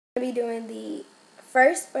I'm going to be doing the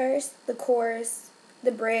first verse, the chorus,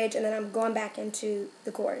 the bridge, and then I'm going back into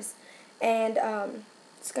the chorus. And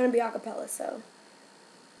it's going to be a cappella, so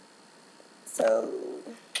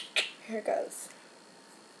here it goes.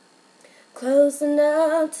 Close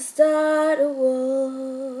enough to start a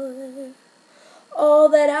war. All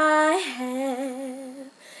that I have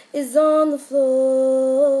is on the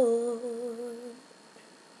floor.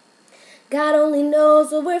 God only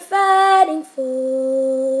knows what we're fighting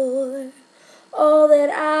for. All that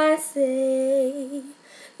I say,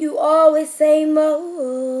 you always say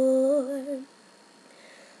more.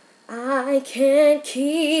 I can't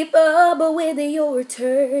keep up with your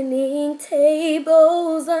turning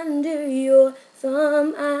tables under your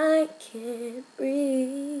thumb. I can't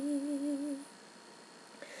breathe.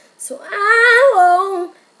 So I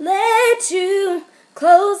won't let you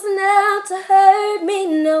close enough to hurt me.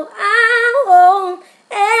 No, I won't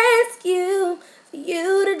ask you for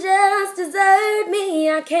you to just desert me.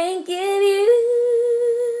 I can't give you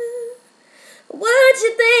what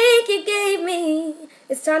you think you gave me.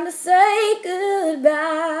 It's time to say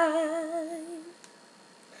goodbye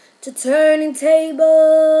to turning tables,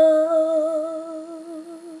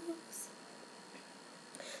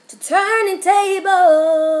 to turning tables.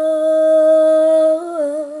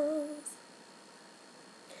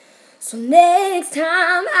 So next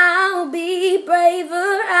time I'll be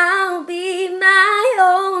braver, I'll be my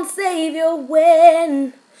own savior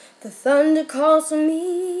when the thunder calls for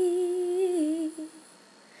me.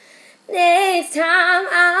 Next time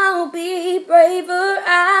I'll be braver,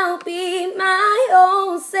 I'll be my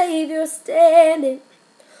own savior, standing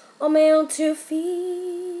on my own 2 feet.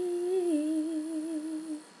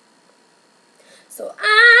 So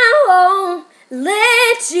I won't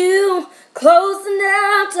let you close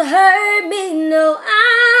enough to hurt me. No,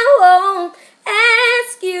 I won't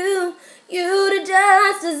ask you to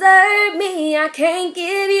just desert me. I can't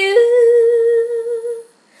give you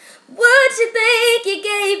what you think you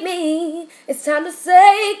gave me. It's time to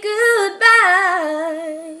say goodbye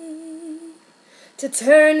to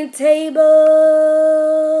turning tables,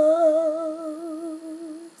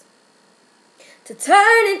 to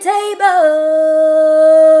turning tables.